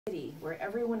city where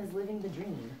everyone is living the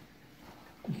dream.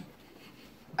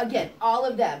 Again, all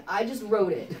of them. I just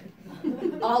wrote it.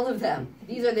 All of them.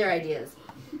 These are their ideas.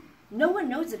 No one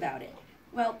knows about it.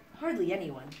 Well, hardly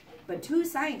anyone. But 2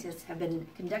 scientists have been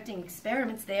conducting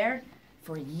experiments there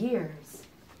for years.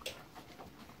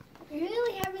 We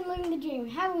really have been living the dream,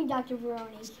 haven't we, Dr.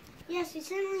 Baroni? Yes, we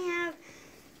certainly have.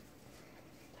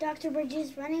 Dr.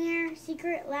 Bridges, running our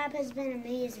secret lab has been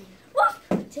amazing. Woof!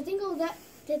 To think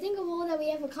of all that we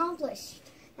have accomplished.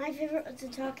 My favorite was the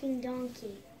talking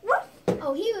donkey. Woof!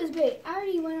 Oh, he was great. I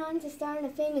already went on to star in a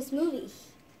famous movie.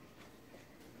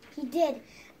 He did.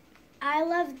 I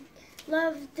loved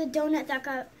the donut that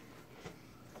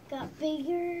got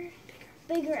bigger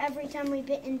every time we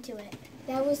bit into it.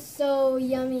 That was so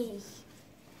yummy.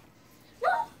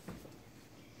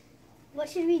 What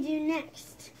should we do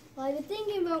next? Well, I've been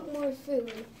thinking about more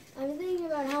food. I've been thinking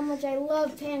about how much I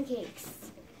love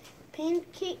pancakes.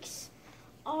 Pancakes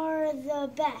are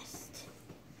the best.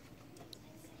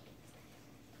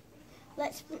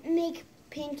 Let's make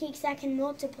pancakes that can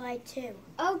multiply too.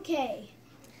 Okay.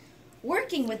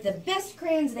 Working with the best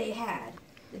crayons they had,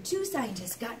 the 2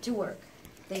 scientists got to work.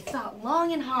 They thought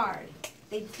long and hard.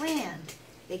 They planned.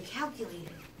 They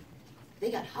calculated.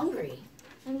 They got hungry.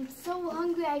 I'm so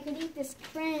hungry I could eat this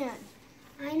crayon.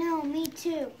 I know, me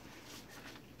too.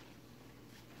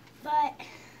 But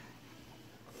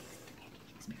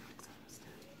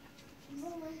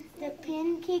the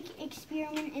pancake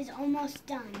experiment is almost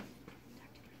done.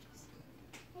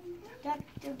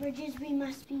 Dr. Bridges, we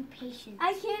must be patient.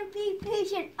 I can't be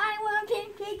patient. I want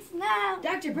pancakes now.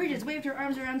 Dr. Bridges waved her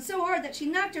arms around so hard that she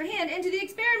knocked her hand into the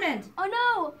experiment. Oh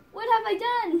no! What have I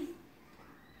done?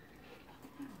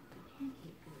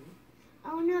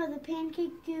 Oh no, the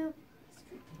pancake goo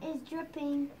is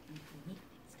dripping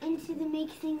into the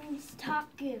make things talk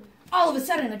goo. All of a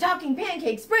sudden, a talking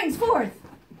pancake springs forth.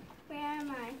 Where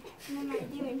am I? What am I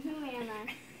doing? Who am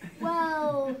I?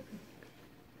 Well,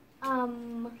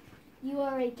 you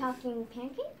are a talking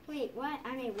pancake? Wait, what?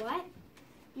 I'm a what?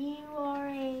 You are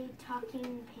a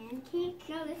talking pancake?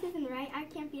 No, this isn't right. I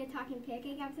can't be a talking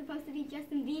pancake. I'm supposed to be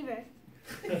Justin Bieber.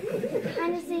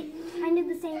 Kind of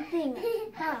the same thing.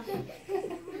 Huh?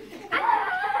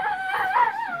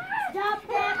 Stop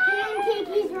that pancake!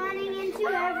 He's running into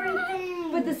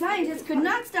everything! But the scientists could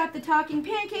not stop the talking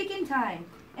pancake in time.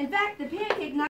 In fact, the pancake knocked